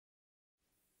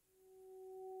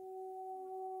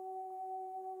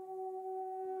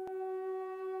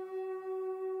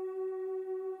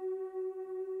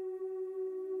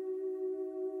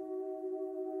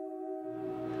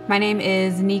My name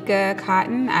is Nika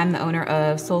Cotton. I'm the owner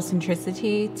of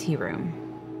Soulcentricitea Tea Room.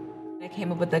 I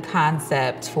came up with the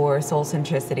concept for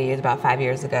Soulcentricity about 5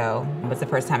 years ago. It was the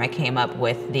first time I came up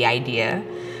with the idea.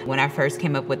 When I first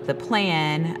came up with the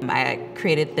plan, I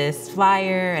created this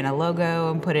flyer and a logo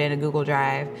and put it in a Google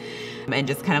Drive and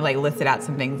just kind of like listed out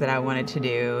some things that I wanted to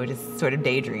do, just sort of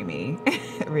daydreaming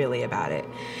really about it.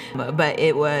 But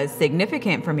it was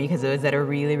significant for me because it was at a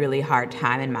really, really hard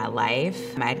time in my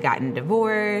life. I had gotten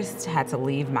divorced, had to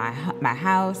leave my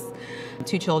house,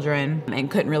 2 children, and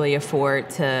couldn't really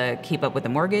afford to keep up with the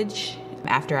mortgage.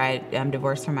 After I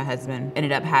divorced from my husband,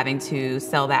 ended up having to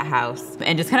sell that house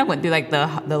and just kind of went through like the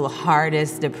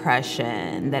hardest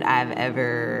depression that I've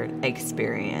ever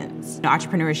experienced.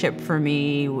 Entrepreneurship for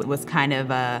me was kind of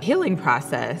a healing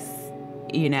process,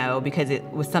 because it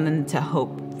was something to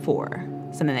hope for.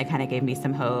 Something that kind of gave me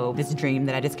some hope, this dream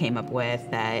that I just came up with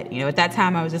that, at that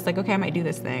time I was just like, okay, I might do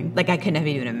this thing. Like I couldn't have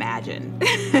even imagined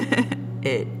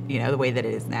it, the way that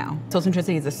it is now.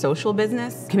 Soulcentricity is a social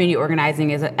business. Community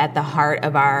organizing is at the heart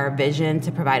of our vision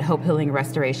to provide hope, healing, and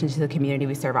restoration to the community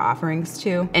we serve our offerings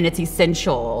to. And it's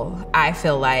essential, I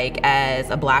feel like, as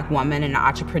a Black woman and an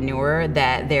entrepreneur,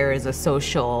 that there is a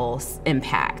social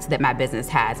impact that my business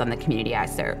has on the community I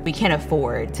serve. We can't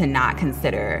afford to not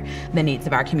consider the needs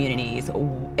of our communities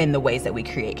in the ways that we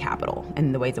create capital,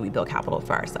 in the ways that we build capital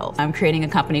for ourselves. I'm creating a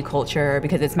company culture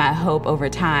because it's my hope over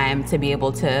time to be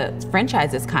able to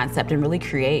franchise this concept and really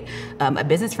create a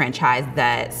business franchise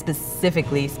that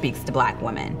specifically speaks to Black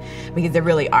women, because there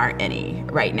really aren't any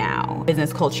right now.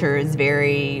 Business culture is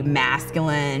very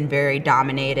masculine, very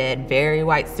dominated, very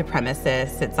white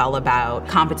supremacist. It's all about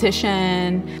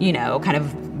competition, kind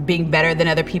of being better than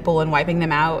other people and wiping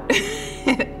them out.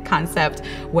 Concept,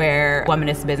 where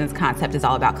Womanist business concept is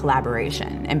all about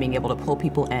collaboration and being able to pull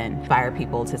people in, inspire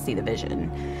people to see the vision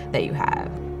that you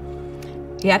have.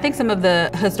 Yeah, I think some of the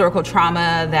historical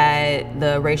trauma that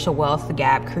the racial wealth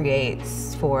gap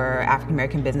creates for African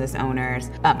American business owners,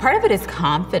 part of it is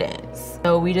confidence.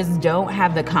 So we just don't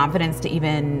have the confidence to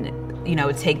even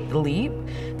take the leap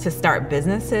to start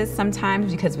businesses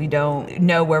sometimes because we don't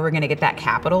know where we're going to get that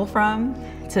capital from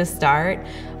to start.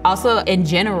 Also, in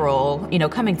general,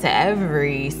 coming to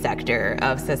every sector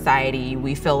of society,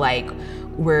 we feel like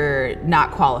we're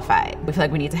not qualified. We feel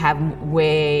like we need to have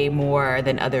way more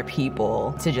than other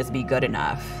people to just be good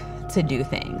enough to do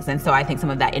things. And so I think some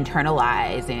of that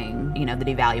internalizing, the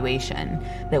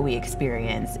devaluation that we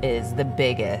experience is the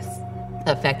biggest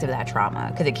effect of that trauma,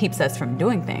 because it keeps us from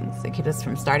doing things. It keeps us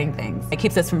from starting things. It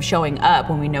keeps us from showing up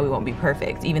when we know we won't be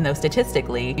perfect, even though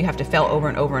statistically you have to fail over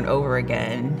and over and over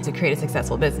again to create a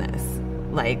successful business.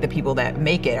 Like the people that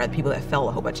make it are the people that fail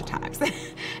a whole bunch of times.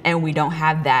 And we don't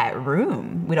have that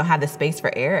room. We don't have the space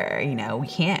for error. We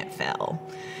can't fail.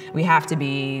 We have to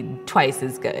be twice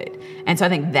as good. And so I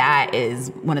think that is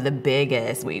one of the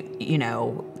biggest,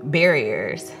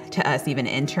 barriers to us even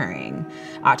entering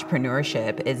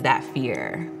entrepreneurship is that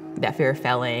fear of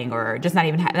failing, or just not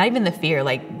even the fear,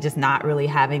 like just not really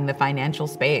having the financial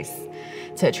space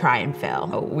to try and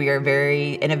fail. We are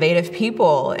very innovative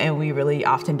people, and we really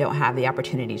often don't have the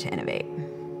opportunity to innovate.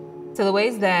 So the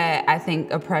ways that I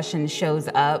think oppression shows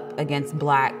up against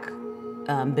Black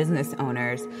business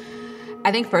owners,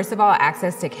 I think first of all,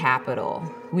 access to capital.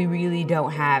 We really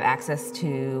don't have access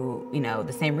to,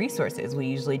 the same resources. We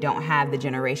usually don't have the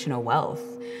generational wealth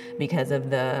because of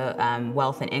the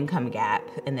wealth and income gap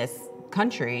in this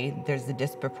country. There's a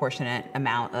disproportionate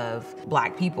amount of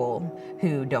Black people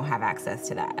who don't have access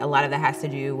to that. A lot of that has to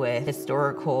do with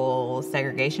historical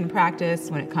segregation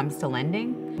practice when it comes to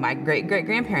lending. My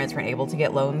great-great-grandparents weren't able to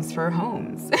get loans for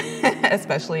homes,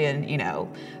 especially in,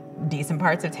 decent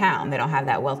parts of town. They don't have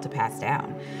that wealth to pass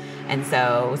down. And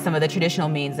so some of the traditional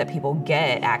means that people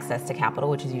get access to capital,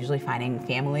 which is usually finding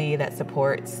family that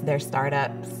supports their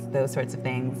startups, those sorts of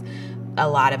things, a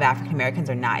lot of African Americans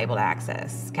are not able to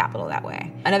access capital that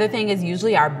way. Another thing is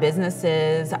usually our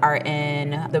businesses are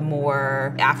in the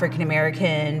more African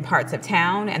American parts of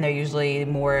town, and they're usually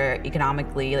more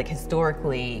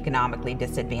historically economically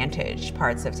disadvantaged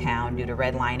parts of town due to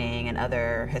redlining and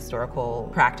other historical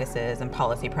practices and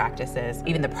policy practices.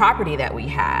 Even the property that we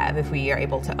have, if we are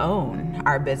able to own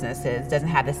our businesses, doesn't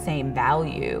have the same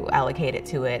value allocated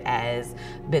to it as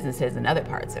businesses in other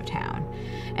parts of town.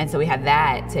 And so we have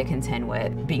that to contend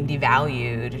with, being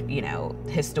devalued,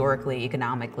 historically,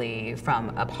 economically,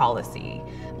 from a policy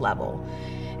level.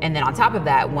 And then on top of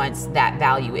that, once that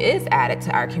value is added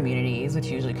to our communities, which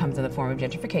usually comes in the form of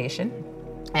gentrification,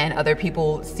 and other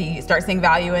people start seeing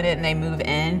value in it and they move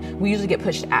in, we usually get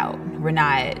pushed out. We're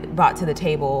not brought to the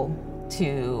table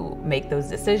to make those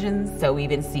decisions. So we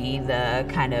even see the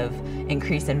kind of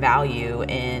increase in value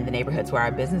in the neighborhoods where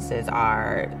our businesses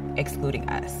are excluding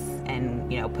us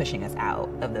and, you know, pushing us out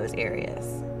of those areas.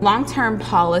 Long-term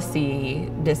policy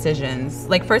decisions,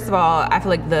 like, first of all, I feel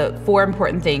like the 4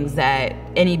 important things that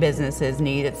any businesses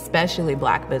need, especially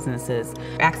Black businesses,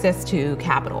 access to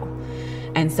capital.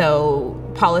 And so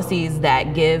policies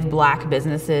that give Black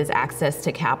businesses access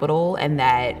to capital and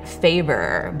that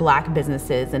favor Black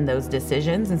businesses in those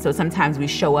decisions. And so sometimes we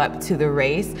show up to the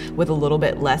race with a little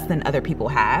bit less than other people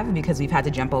have because we've had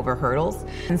to jump over hurdles.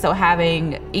 And so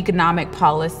having economic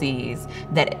policies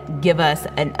that give us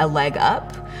a leg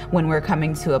up when we're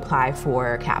coming to apply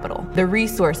for capital. The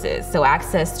resources, so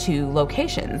access to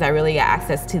locations. I really got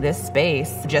access to this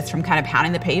space just from kind of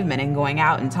pounding the pavement and going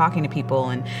out and talking to people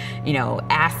and, you know,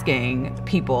 asking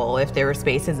people if there were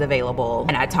spaces available.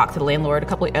 And I talked to the landlord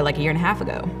like a year and a half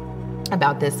ago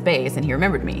about this space, and he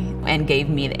remembered me and gave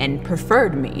me and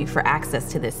preferred me for access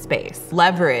to this space.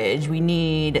 Leverage, we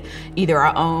need either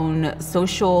our own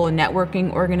social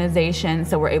networking organization,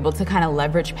 so we're able to kind of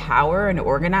leverage power and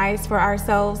organize for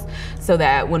ourselves so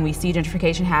that when we see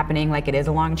gentrification happening like it is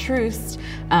along Troost,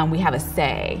 we have a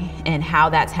say in how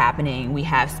that's happening. We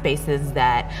have spaces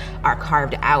that are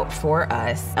carved out for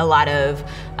us. A lot of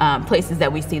places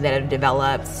that we see that have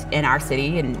developed in our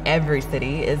city, and every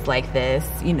city is like this,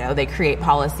 you know, they create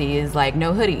policies like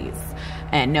no hoodies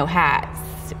and no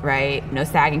hats, right? No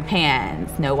sagging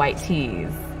pants, no white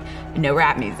tees, no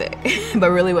rap music.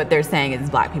 But really what they're saying is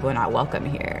Black people are not welcome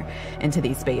here into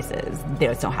these spaces. They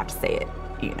just don't have to say it,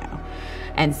 you know?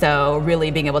 And so really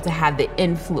being able to have the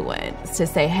influence to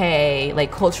say, hey,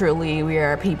 like culturally, we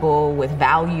are people with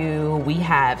value. We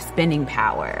have spending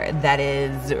power that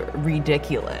is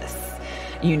ridiculous.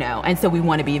 You know, and so we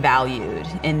want to be valued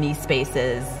in these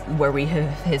spaces where we have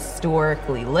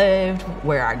historically lived,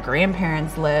 where our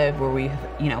grandparents lived, where we've,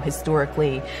 you know,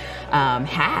 historically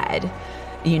had,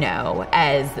 you know,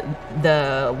 as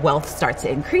the wealth starts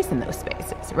to increase in those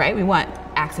spaces, right? We want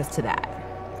access to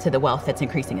that, to the wealth that's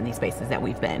increasing in these spaces that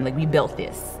we've been. Like, we built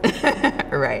this,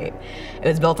 right? It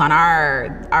was built on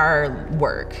our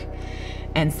work.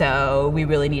 And so we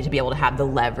really need to be able to have the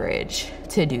leverage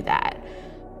to do that.